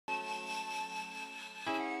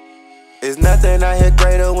It's nothing out here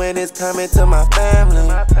greater when it's coming to my family.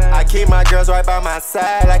 I keep my girls right by my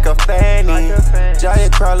side like a fanny.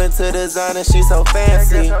 Jiya crawling to the zone and she so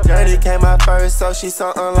fancy. Journie came out first, so she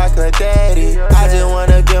something like her daddy. I just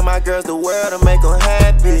wanna give my girls the world to make them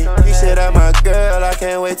happy. Keesha, that my girl, I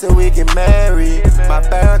can't wait till we get married. My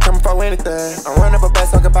family coming for anything. I'm running for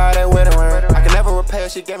best, talk about that wedding ring. I can never repair,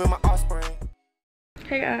 she gave me my offspring.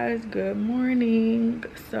 Hey guys, good morning.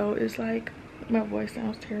 So it's like, my voice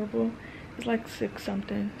sounds terrible. It's like 6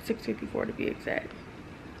 something, 6:54 to be exact.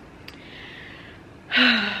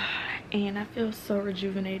 And I feel so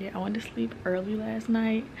rejuvenated. I went to sleep early last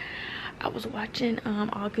night. I was watching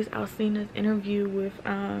August Alsina's interview with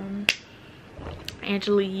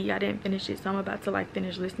Angela. I didn't finish it, so I'm about to like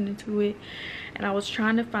finish listening to it. And I was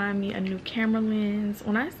trying to find me a new camera lens.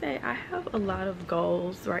 When I say I have a lot of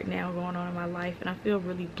goals right now going on in my life, and I feel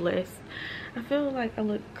really blessed. I feel like I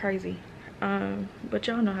look crazy, but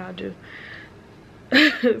y'all know how I do.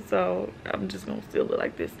 So I'm just gonna still look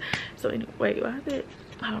like this. So anyway, wait, I did,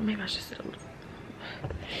 oh, maybe I should sit a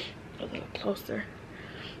little closer.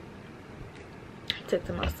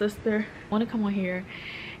 Texting my sister. I want to come on here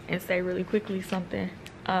and say really quickly something.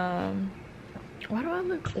 Why do I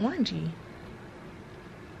look orangey?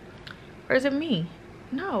 Or is it me?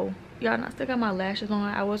 No, y'all, I still got my lashes on.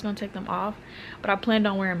 I was gonna take them off, but I planned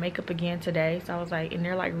on wearing makeup again today, so I was like, and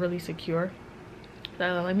they're like really secure,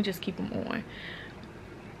 so let me just keep them on,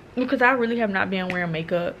 because I really have not been wearing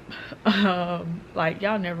makeup. Like,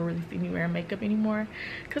 y'all never really see me wearing makeup anymore,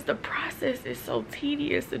 because the process is so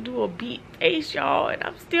tedious to do a beat face, y'all, and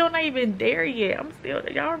I'm still not even there yet. I'm still,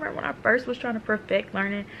 y'all remember when I first was trying to perfect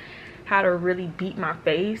learning how to really beat my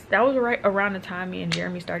face? That was right around the time me and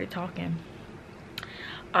Jeremy started talking.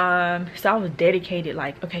 So I was dedicated,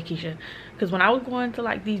 like, okay, Keesha, because when I was going to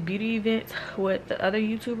like these beauty events with the other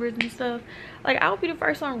YouTubers and stuff, like, I'll be the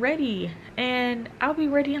first one ready, and I'll be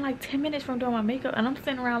ready in like 10 minutes from doing my makeup, and I'm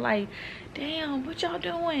sitting around like, damn, what y'all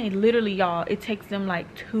doing? Literally, y'all, it takes them like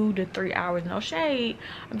 2 to 3 hours. No shade,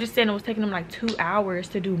 I'm just saying, it was taking them like 2 hours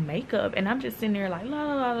to do makeup, and I'm just sitting there like la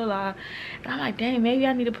la la la la, and I'm like, dang, maybe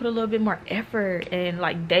I need to put a little bit more effort. And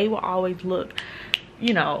like, they will always look,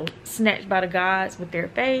 you know, snatched by the gods with their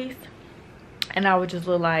face, and I would just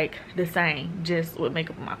look like the same, just with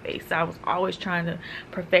makeup on my face. So I was always trying to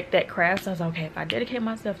perfect that craft. So I was like, okay, if I dedicate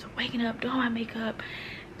myself to waking up, doing my makeup,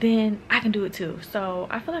 then I can do it too. So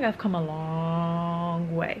I feel like I've come a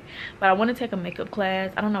long way, but I want to take a makeup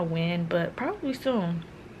class. I don't know when, but probably soon.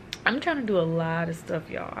 I'm trying to do a lot of stuff,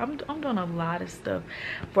 y'all. I'm doing a lot of stuff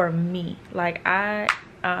for me. Like, y'all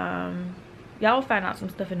will find out some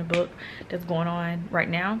stuff in the book that's going on right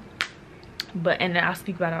now, and then I'll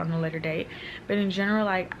speak about it on a later date. But in general,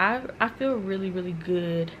 like, I feel really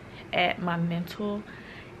good at my mental,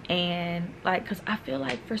 and like, because I feel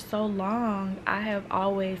like for so long I have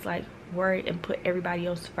always like worried and put everybody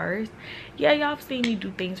else first. Yeah, y'all have seen me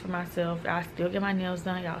do things for myself. I still get my nails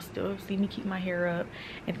done, y'all still see me keep my hair up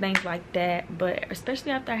and things like that, but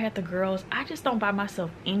especially after I had the girls, I just don't buy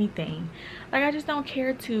myself anything. Like, I just don't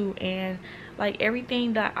care to. And like,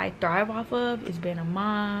 everything that I thrive off of is being a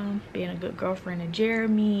mom, being a good girlfriend to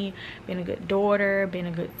Jeremy, being a good daughter, being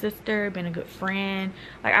a good sister, being a good friend.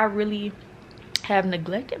 Like, I really have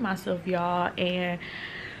neglected myself, y'all. And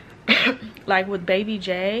like with baby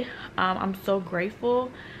J, I'm so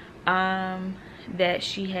grateful that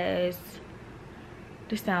she has,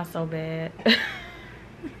 this sounds so bad.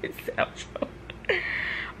 It sounds so bad,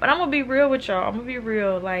 but I'm gonna be real with y'all. I'm gonna be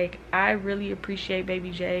real. Like, I really appreciate baby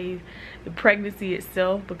J, the pregnancy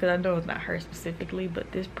itself, because I know it's not her specifically,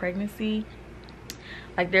 but this pregnancy,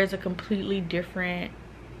 like, there's a completely different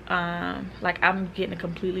like, I'm getting a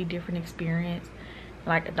completely different experience.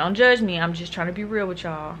 Like, don't judge me, I'm just trying to be real with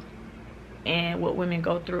y'all and what women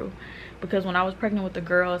go through. Because when I was pregnant with the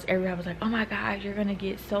girls, everybody was like, oh my god, you're gonna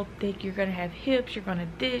get so thick, you're gonna have hips, you're gonna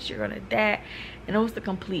this, you're gonna that. And it was the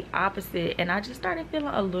complete opposite, and I just started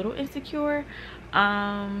feeling a little insecure.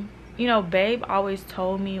 You know, babe always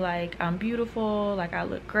told me like, I'm beautiful, like, I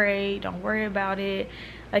look great, don't worry about it.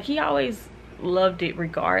 Like, he always loved it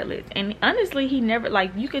regardless. And honestly, he never,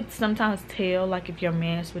 like, you could sometimes tell, like, if your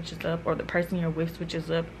man switches up or the person you're with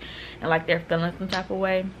switches up and like they're feeling some type of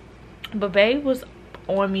way. But babe was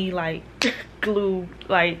on me like glue.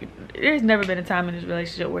 Like, there's never been a time in this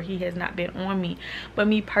relationship where he has not been on me. But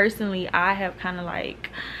me personally, I have kind of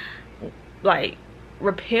like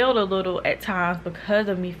repelled a little at times because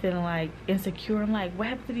of me feeling like insecure. I'm like, what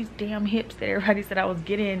happened to these damn hips that everybody said I was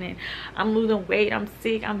getting, and I'm losing weight, I'm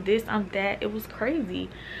sick, I'm this, I'm that. It was crazy.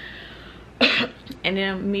 And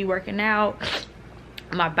then me working out,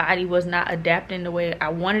 my body was not adapting the way I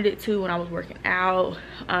wanted it to when I was working out.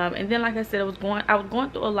 And then, like I said, I was going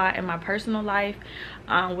through a lot in my personal life,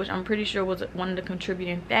 which I'm pretty sure was one of the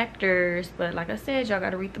contributing factors. But like I said, y'all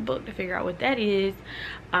gotta read the book to figure out what that is.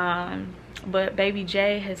 But baby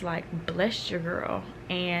J has like blessed your girl,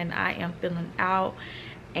 and I am feeling out,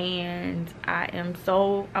 and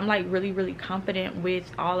I'm like really confident with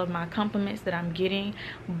all of my compliments that I'm getting,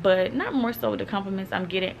 but not more so with the compliments I'm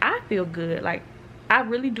getting. I feel good. Like, I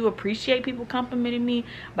really do appreciate people complimenting me,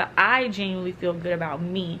 but I genuinely feel good about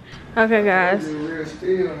me. Okay, guys.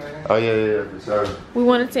 Oh yeah, for sure. We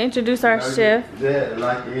wanted to introduce our chef. Yeah,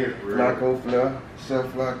 like it, Flacco Flair, Chef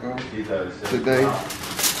Flacco. Today,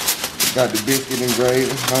 got the biscuit and gravy,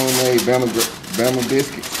 homemade Bama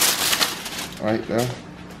biscuits. Right there.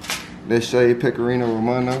 That's Shea Pecorino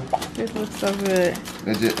Romano. This looks so good.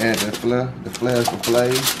 Let's just add that flair. The flair's for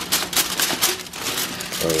flavor.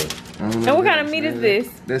 And what kind of meat is this?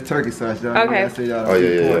 That's turkey sauce, y'all. Okay. Oh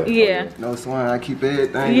yeah. Yeah. No swine. I keep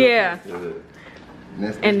everything. Yeah.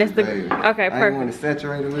 And that's the okay, I perfect. ain't want to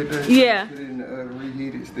saturate it with that. Yeah. Put it in the oven,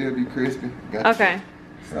 reheat it, still be crispy. Okay.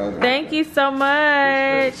 Thank you so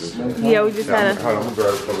much. Yeah, we just had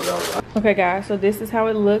a. Okay, guys. So this is how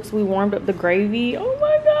it looks. We warmed up the gravy. Oh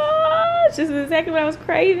my gosh, this is exactly what I was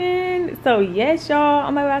craving. So yes, y'all,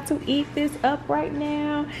 I'm about to eat this up right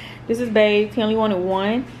now. This is Babe. He only wanted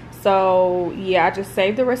one. So yeah, I just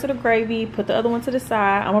saved the rest of the gravy, put the other one to the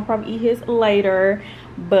side. I'm gonna probably eat his later,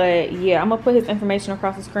 but yeah, I'm gonna put his information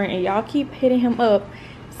across the screen, and y'all keep hitting him up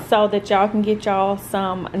so that y'all can get y'all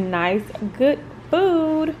some nice good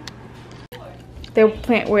food.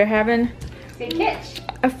 We're having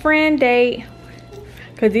a friend date,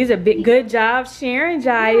 because these are big. Good job sharing,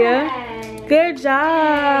 Jiya. Good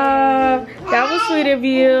job. That was sweet of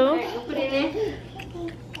you.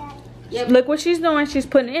 Yep. Look what she's doing. She's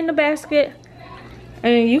putting it in the basket.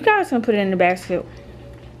 And you guys can put it in the basket.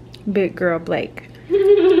 Big girl Blake.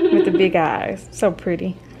 With the big eyes. So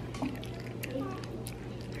pretty.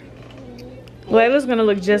 Layla's gonna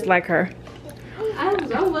look just like her. I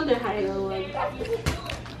wonder how they gonna look.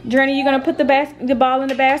 Journey, you gonna put the ball in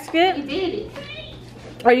the basket? You did it.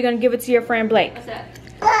 Or are you gonna give it to your friend Blake? What's up?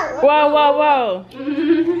 Whoa, whoa, whoa.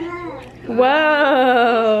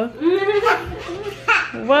 Whoa.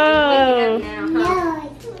 Whoa.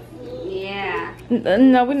 Yeah.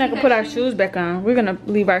 No, we're not gonna put our shoes back on. We're gonna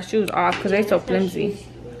leave our shoes off because they're so flimsy.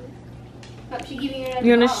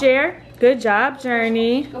 You wanna share? Good job,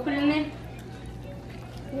 Journey. Go put it in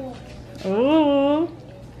there. Ooh.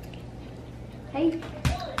 Hey.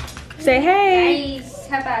 Say hey. Nice.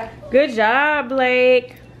 High five. Good job,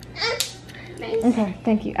 Blake. Nice. Okay,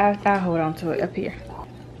 thank you. I'll hold on to it up here.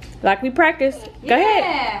 Like we practiced. Go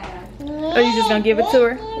ahead. Or you just gonna give it to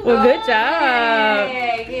her? Well, good job.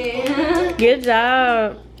 Yeah, good. Good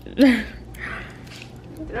job.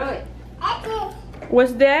 Throw it.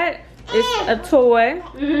 What's that? It's a toy.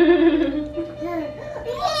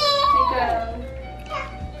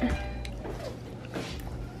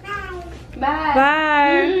 Bye.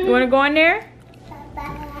 Bye. You wanna go in there?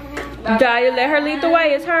 Jiya, let her lead the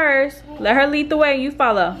way. It's hers. Let her lead the way. You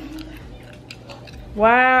follow.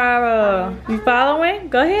 Wow. You following?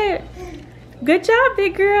 Go ahead. Good job,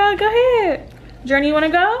 big girl. Go ahead. Journey, you want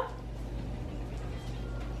to go?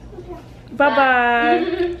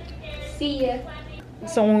 Bye-bye. See ya.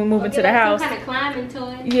 So when we move into the house. Some kind of climbing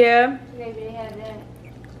toy. Yeah. Maybe they have that.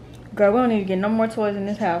 Girl, we don't need to get no more toys in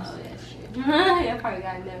this house. Oh, that's true. I probably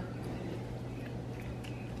got enough.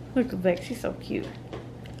 Look at Beck. She's so cute.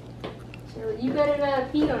 So you better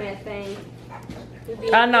pee on that thing.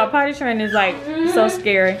 I know, potty training is like so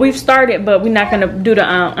scary. We've started, but we're not gonna do the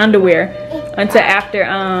underwear until after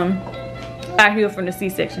I heal from the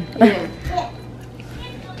C-section. Yeah.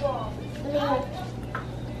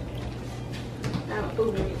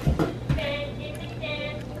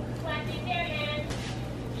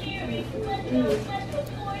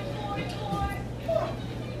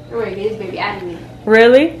 I'm ready to get this baby out of me.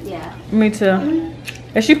 Really? Yeah. Me too.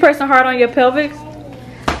 Is she pressing hard on your pelvic?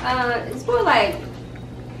 It's more like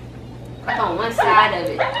on one side of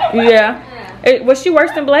it. Yeah. Was she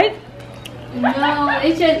worse than Blake? No,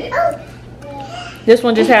 it's just. This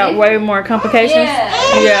one just had way more complications?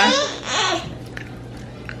 Yeah.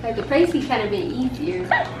 Like the pregnancy kind of been easier.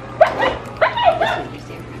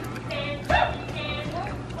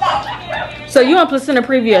 So you on placenta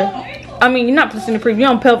previa? I mean, you're not placenta previa. You're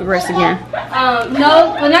on pelvic rest again.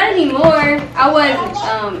 No, well not anymore. I was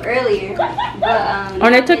earlier, but oh,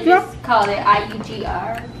 they took you off? Called it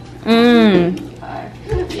IUGR.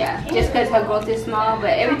 Yeah, just because her growth is small,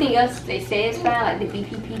 but everything else they say is fine, like the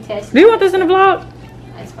BPP test. Do you want this in the vlog?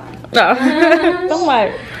 That's fine. No. Don't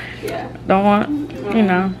like. Yeah. Don't want, you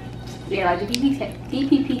know. Yeah, like the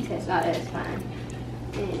DPP test, all that's fine.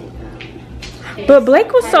 And, But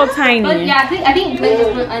Blake was so tiny. But yeah, I think Blake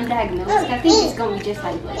just went undiagnosed. I think it's gonna be just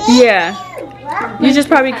like Blake. Yeah. You just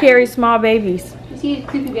probably carry small babies. You see the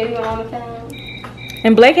creepy baby my mama found?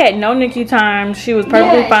 And Blake had no NICU time. She was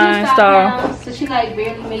perfectly fine, she was 5 pounds, so she like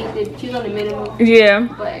barely made the. She was on the minimum. Yeah.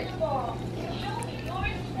 But.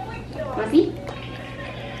 Wanna see?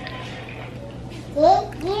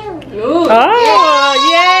 Ooh, Oh,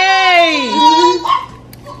 yay!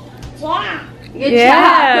 Good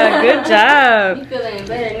Yeah, job. good job. You feeling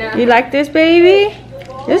better now? You like this baby?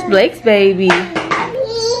 This Blake's baby.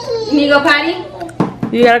 You need to go potty?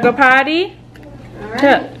 You gotta go potty?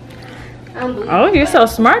 Alright. Oh, you're so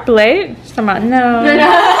smart, Blake. She's talking about no.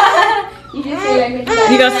 You just sit like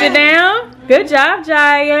You gonna sit down? Good job,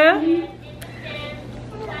 Jiya.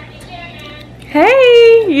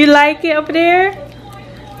 Hey, you like it over there?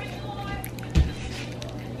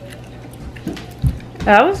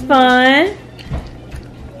 That was fun.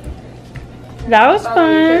 That was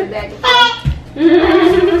fun.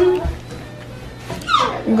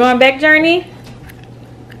 You going back, Journey?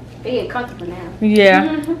 They get comfortable now.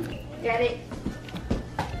 Yeah. Got it.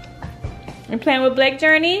 You playing with Blake,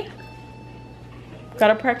 Journey?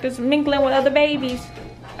 Gotta practice mingling with other babies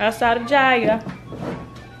outside of Jiya.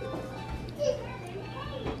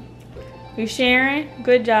 You sharing?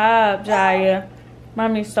 Good job, Jiya.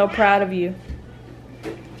 Mommy's so proud of you.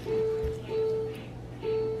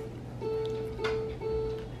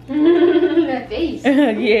 That face.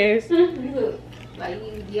 Yes. You look like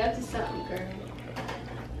you up to something, girl.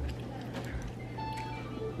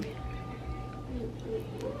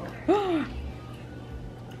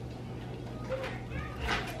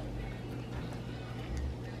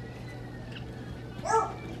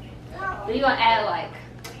 What you gonna add like?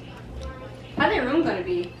 How's the room gonna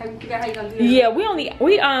be? How you gonna do it? Yeah, we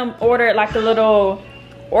ordered like a little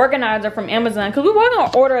organizer from Amazon because we were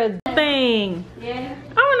gonna order a thing. Yeah.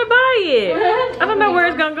 I want to buy it. I don't know where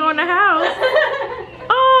it's gonna go in the house.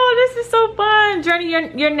 Oh, this is so fun, Journey.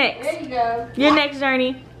 You're next. There you go. You're next,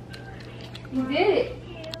 Journey. You did it.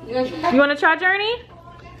 You want to try Journey?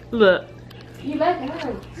 Look, You like it,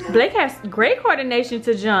 huh? Blake has great coordination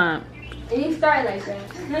to jump. And you start like that.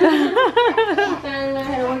 You finally learn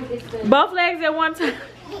how to work this thing. Both legs at one time.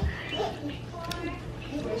 You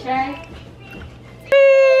try?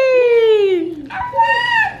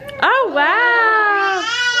 Oh wow!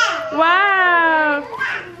 Wow!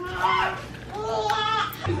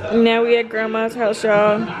 Now we at Grandma's house,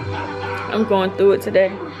 y'all. I'm going through it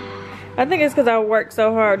today. I think it's because I worked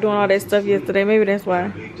so hard doing all that stuff yesterday. Maybe that's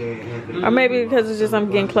why. Or maybe because it's just I'm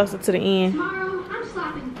getting closer to the end.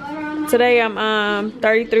 Today I'm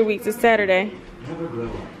 33 weeks. It's Saturday.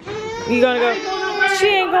 You gonna go? She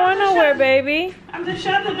ain't going nowhere, baby. I'm just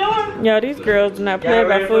shut the door. Yo, these girls do not play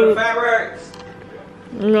about food.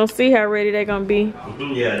 We're gonna see how ready they gonna be.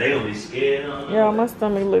 Yeah, they gonna be scared. Yo, my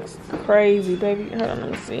stomach looks crazy, baby. Hold on,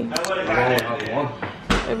 let me see.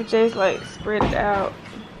 Baby J's like spread it out.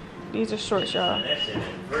 These are shorts, y'all.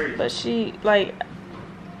 But she like,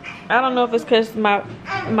 I don't know if it's cause my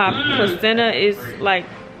placenta is like,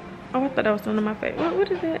 oh, I thought that was under my face.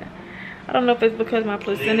 What is that? I don't know if it's because my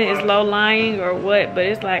placenta is low lying or what, but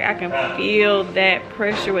it's like I can feel that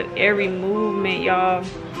pressure with every movement, y'all.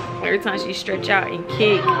 Every time she stretch out and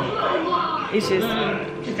kick, it's just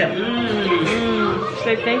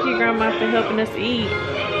Say thank you, Grandma, for helping us eat.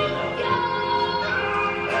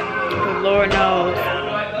 Cause Lord knows.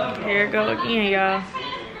 Here it go again, y'all.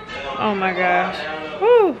 Oh my gosh.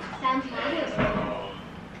 Woo.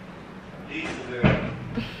 Did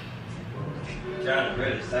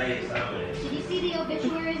you see the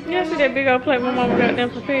obituaries? Yeah, see that big old plate my mama got them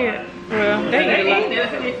prepared. Well, they eat a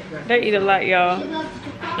lot. They eat a lot, y'all.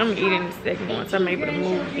 I'm gonna eat in the second once I'm able to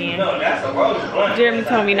move again. Jeremy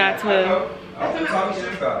told me not to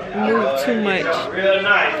move too much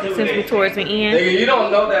since we're towards the end. Nigga, you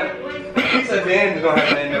don't know that pizza at the end is gonna have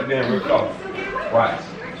to end up being ripped off. Right.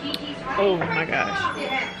 Oh my gosh.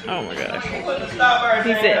 Oh my gosh.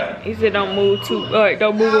 He said don't move too,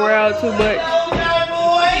 don't move around too much.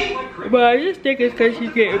 But I just think it's cause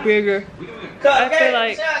she's getting bigger.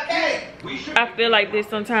 I feel like this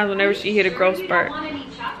sometimes whenever she hit a growth spurt.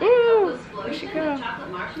 Ooh, where she go?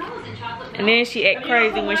 And then she act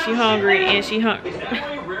crazy when she hungry and she hungry.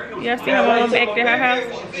 Y'all see how my mom act at her house?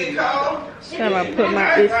 So I'm gonna put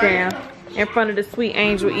my fist down in front of the sweet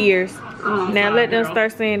angel ears. Now let them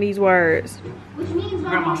start saying these words.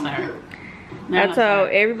 Grandma sorry. I told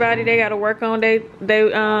everybody they gotta work on they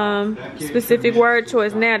specific word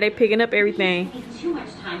choice now. They picking up everything.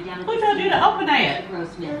 Who told you to open that? I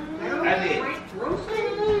did.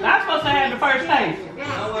 I'm supposed to have the first taste.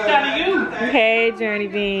 Shout to you. Hey, Journey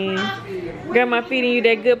Bean. Grandma feeding you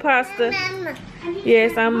that good pasta?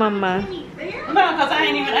 Yes, I'm mama. No, because I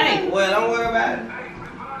ain't even ate. Well, don't worry about it.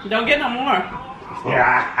 Don't get no more.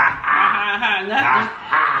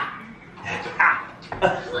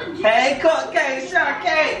 Hey, cupcake,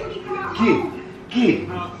 shortcake.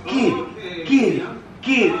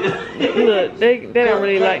 Get it. Look, they don't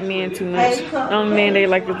really like men too much. Only man they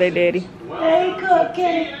like is their daddy. Hey,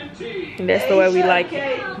 cupcake. And that's the way we like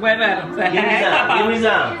it. Wait a minute. Say hey, Papa. Give me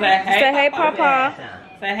some. Say hey, Say hey, Papa.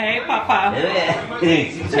 Say hey, Papa.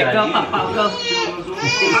 Say go, Papa, go.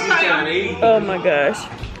 Oh my gosh.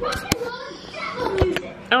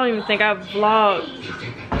 I don't even think I vlogged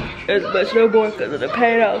as much no more because of the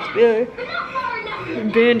pain I was feeling.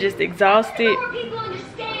 Being just exhausted.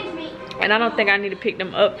 And I don't think I need to pick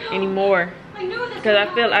them up anymore. Because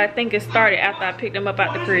I think it started after I picked them up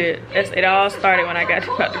out the crib. It all started when I got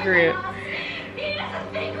them out the crib.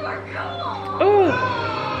 Ooh.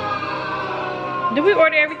 Did we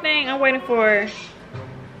order everything? I'm waiting for...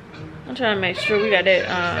 I'm trying to make sure we got that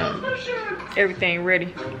everything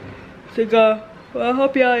ready to go. Well, I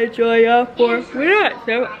hope y'all enjoy y'all for. We're not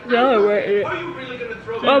celebrating it.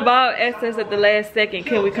 My mom asked us at the last second,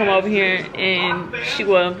 can we come over here? And she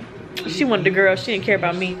wanted the girl. She didn't care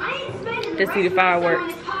about me to see the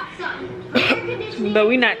fireworks. But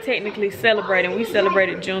we not technically celebrating. We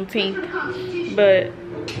celebrated Juneteenth. But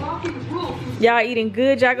y'all eating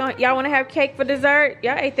good. Y'all want to have cake for dessert?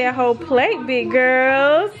 Y'all ate that whole plate, big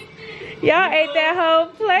girls. Y'all ate that whole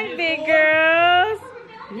plate, big girls.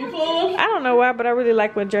 I don't know why, but I really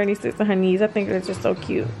like when Journey sits on her knees. I think it's just so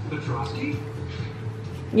cute.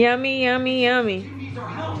 Yummy, yummy, yummy.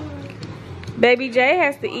 Baby J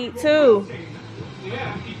has to eat too.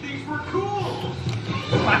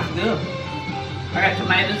 That's good. I got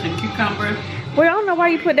tomatoes and cucumbers. Well, I don't know why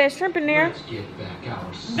you put that shrimp in there.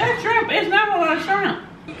 That shrimp is not a lot of shrimp.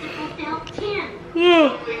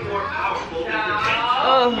 Oh.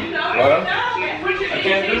 I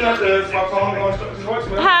can't do nothing. It's my phone going to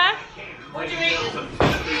voicemail. Huh?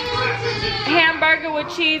 Hamburger with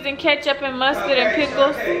cheese and ketchup and mustard and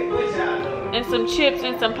pickles. And some chips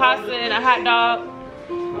and some pasta and a hot dog.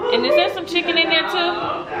 And is there some chicken in there too?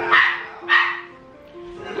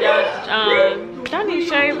 Y'all need to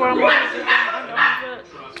shave where I'm going.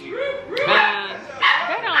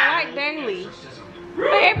 They don't like Dallis.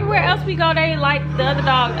 But everywhere else we go, they like the other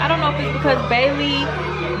dogs. I don't know if it's because Bailey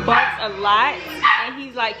barks a lot and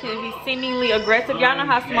he's like can be seemingly aggressive. Y'all know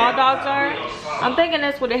how small dogs are. I'm thinking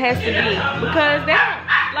that's what it has to be because they don't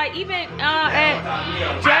like even at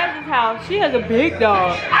Jazz's house. She has a big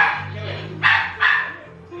dog.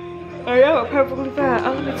 Oh, y'all are perfectly fine.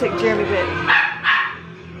 Oh, let me take Jeremy back.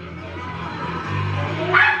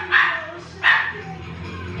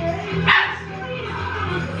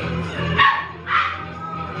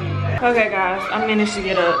 Okay guys, I managed to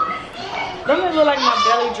get up. Doesn't it look like my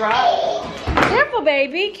belly dropped? Careful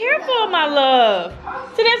baby, careful my love.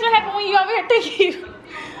 See, that's what happened when you over here thinking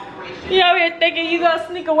you over here thinking you gonna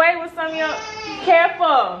sneak away with some of your,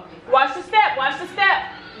 careful. Watch the step, watch the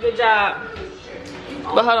step. Good job.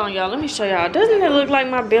 But hold on y'all, let me show y'all. Doesn't it look like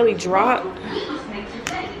my belly dropped?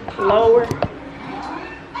 Lower.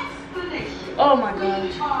 Oh my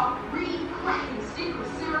gosh.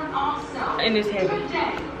 And it's heavy.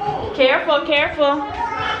 Careful, careful.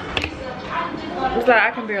 It's like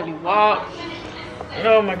I can barely walk.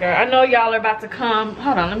 Oh my god. I know y'all are about to come.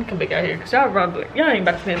 Hold on, let me come back out here because y'all ain't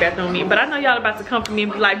about to clean the bathroom with me. But I know y'all are about to come for me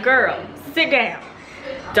and be like, girl, sit down.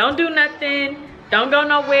 Don't do nothing. Don't go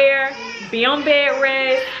nowhere. Be on bed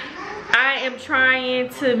rest. I am trying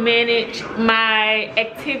to manage my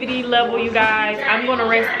activity level, you guys. I'm gonna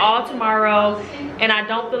rest all tomorrow and I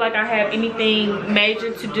don't feel like I have anything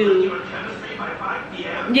major to do.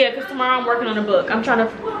 Yeah, because tomorrow I'm working on a book. I'm trying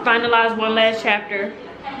to finalize one last chapter.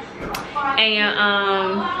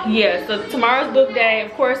 And yeah, so tomorrow's book day.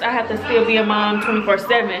 Of course, I have to still be a mom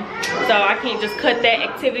 24/7. So I can't just cut that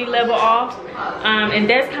activity level off. And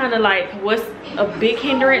that's kind of like what's a big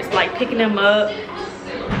hindrance, like picking them up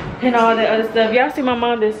and all that other stuff. Y'all see my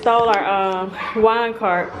mom that stole our wine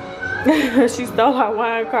cart. She stole our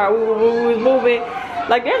wine cart when we was moving.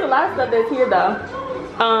 Like there's a lot of stuff that's here though.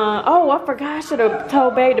 Oh, I forgot. I should have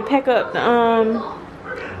told Babe to pack up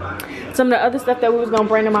some of the other stuff that we was gonna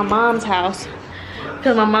bring to my mom's house.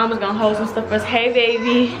 Cause my mom was gonna hold some stuff for us. Hey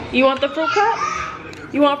baby, you want the fruit cup?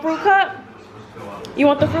 You want fruit cup? You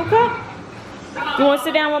want the fruit cup? You want to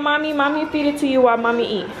sit down with mommy? Mommy feed it to you while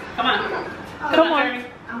mommy eat. Come on. Come on.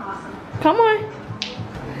 Come on.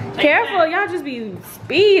 Careful, y'all just be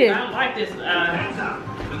speeding. I don't like this. I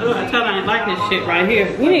told her I ain't like this shit right here.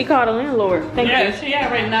 You need to call the landlord. Thank you. Yeah, she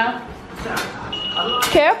already know.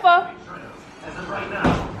 Careful.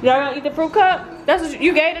 Y'all gonna eat the fruit cup? That's what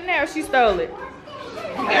you gave it there. She stole it.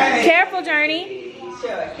 Careful, Journey.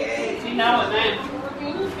 She know it now.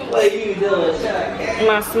 What you doing,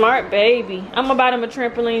 My smart baby. I'm gonna buy them a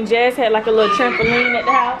trampoline. Jazz had like a little trampoline at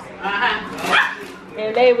the house.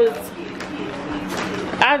 And they was...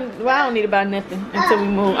 I don't need to buy nothing until we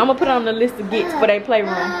move. I'm gonna put it on the list of gifts for their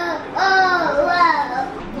playroom.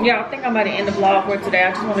 Yeah, I think I'm about to end the vlog for today.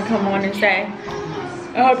 I just want to come on and say,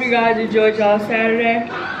 I hope you guys enjoyed y'all Saturday.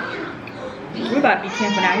 We're about to be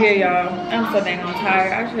camping out here, y'all. I'm so dang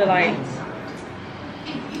tired. I feel like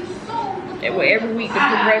with every week that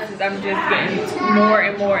progresses, I'm just getting more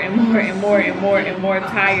and more and more and more and more and more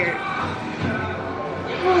tired.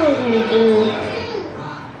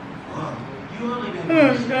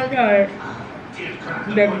 I'm so tired.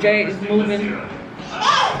 Baby Jade is moving.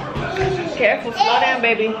 Careful, slow down,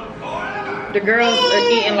 baby. The girls are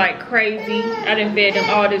eating like crazy. I done fed them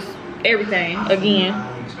all this, everything again.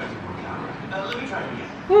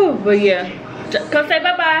 Whew, but yeah. Come say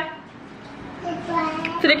bye-bye.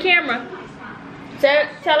 To the camera.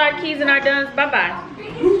 Tell our keys and our duns bye-bye.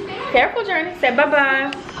 Careful, Journey. Say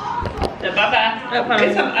bye-bye. Say bye-bye.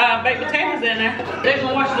 There's some baked potatoes in there. They're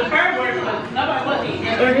gonna watch the fireworks, but nobody will eat.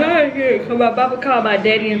 Okay, come on, Baba called my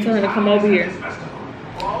daddy and told him to come over here.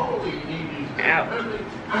 Out.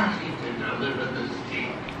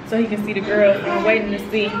 So he can see the girls. I'm waiting to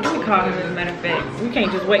see. Let me call him as a matter of fact. We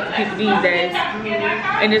can't just wait for people these days.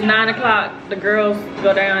 And it's 9 o'clock. The girls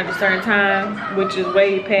go down at a certain time, which is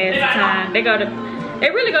way past the time. They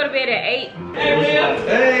really go to bed at 8. Hey, Will.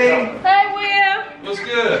 Hey. Hey, Will. What's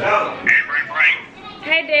good?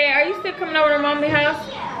 Hey, Dad. Are you still coming over to Mommy's house?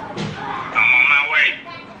 I'm on my way.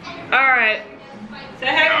 All right. Say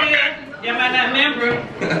hey, Will. You might not remember.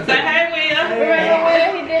 Say hey, Will. Remember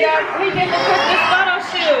Will? He did the Christmas photo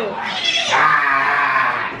shoot.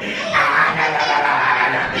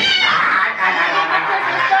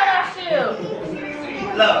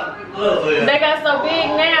 Look, Will. They got so big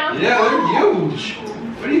now. Yeah, they're huge.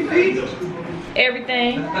 What do you feed them?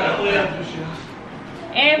 Everything.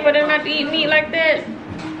 And for them not to eat meat like that,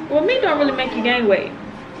 well, meat don't really make you gain weight.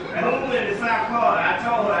 And when we went to South Carolina, I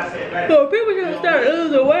told her, I said, right. So people just start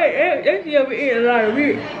losing weight. They still be eating a lot of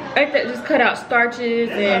meat. Like that, just cut out starches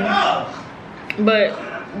and. But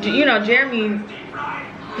you know, Jeremy,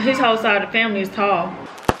 his whole side of the family is tall.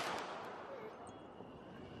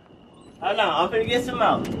 Hold on, I'm finna get some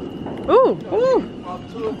out. Ooh, ooh,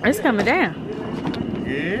 it's coming down.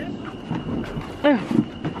 Yeah.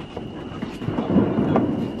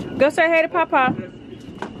 Go say hey to Papa.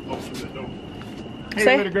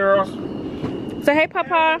 Hey, little girls. Say hey,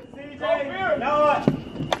 Papa.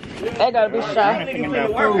 They gotta be shy.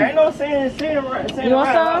 Ain't no saying You want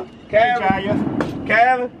some?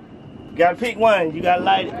 Calvin, you gotta pick one. You gotta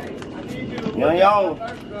light it. You on your own.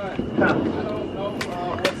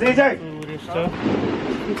 CJ.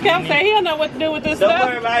 Come say he don't know what to do with this Don't stuff.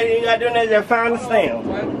 worry about it. You gotta do nothing. Just find the stem.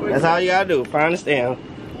 That's all you gotta do. Find the stem.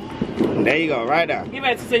 And there you go. Right there. Give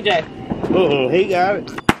it to CJ. He got it.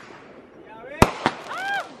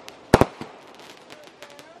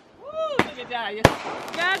 Woo, look at Jiya.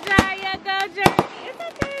 Go, Jiya, go, Journey. It's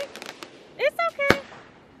okay. It's okay.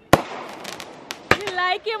 You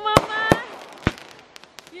like it, Mama?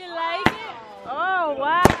 You like it? Oh,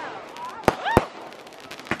 wow.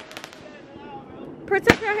 Woo.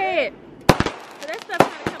 Protect your head. So that stuff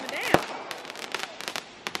kind of coming down.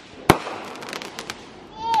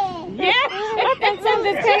 Yeah. I think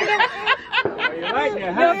something just came down. You like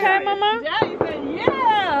that, You okay, Mama? Jiya said,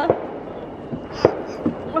 yeah.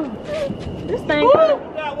 This thing. Who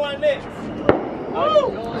got one next?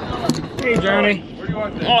 Hey, Journey.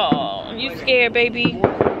 Oh, you scared, baby?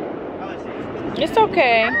 It's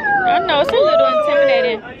okay. I know it's a little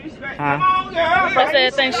intimidating. Huh? I said I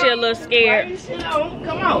think she a little scared.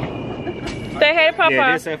 Come on. Say hey to Papa.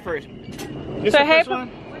 Yeah, this at first. This Say the hey, first one?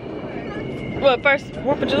 What, first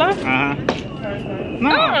 4th of July?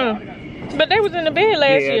 No. But they was in the bed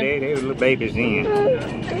last Yeah, year. they were little babies then.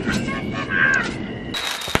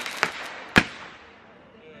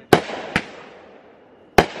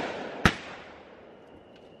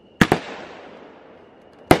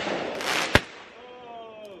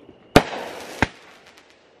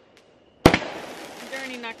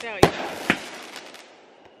 Journey knocked out.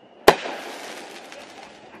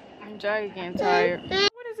 I'm Jiya getting tired.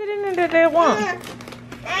 What is it in there that they want?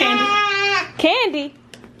 Candy. Candy?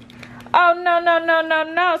 Oh,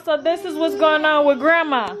 no. So this is what's going on with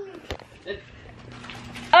grandma.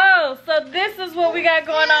 Oh, so this is what we got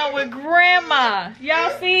going on with grandma.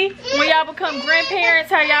 Y'all see? When y'all become grandparents,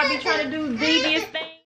 how y'all be trying to do DV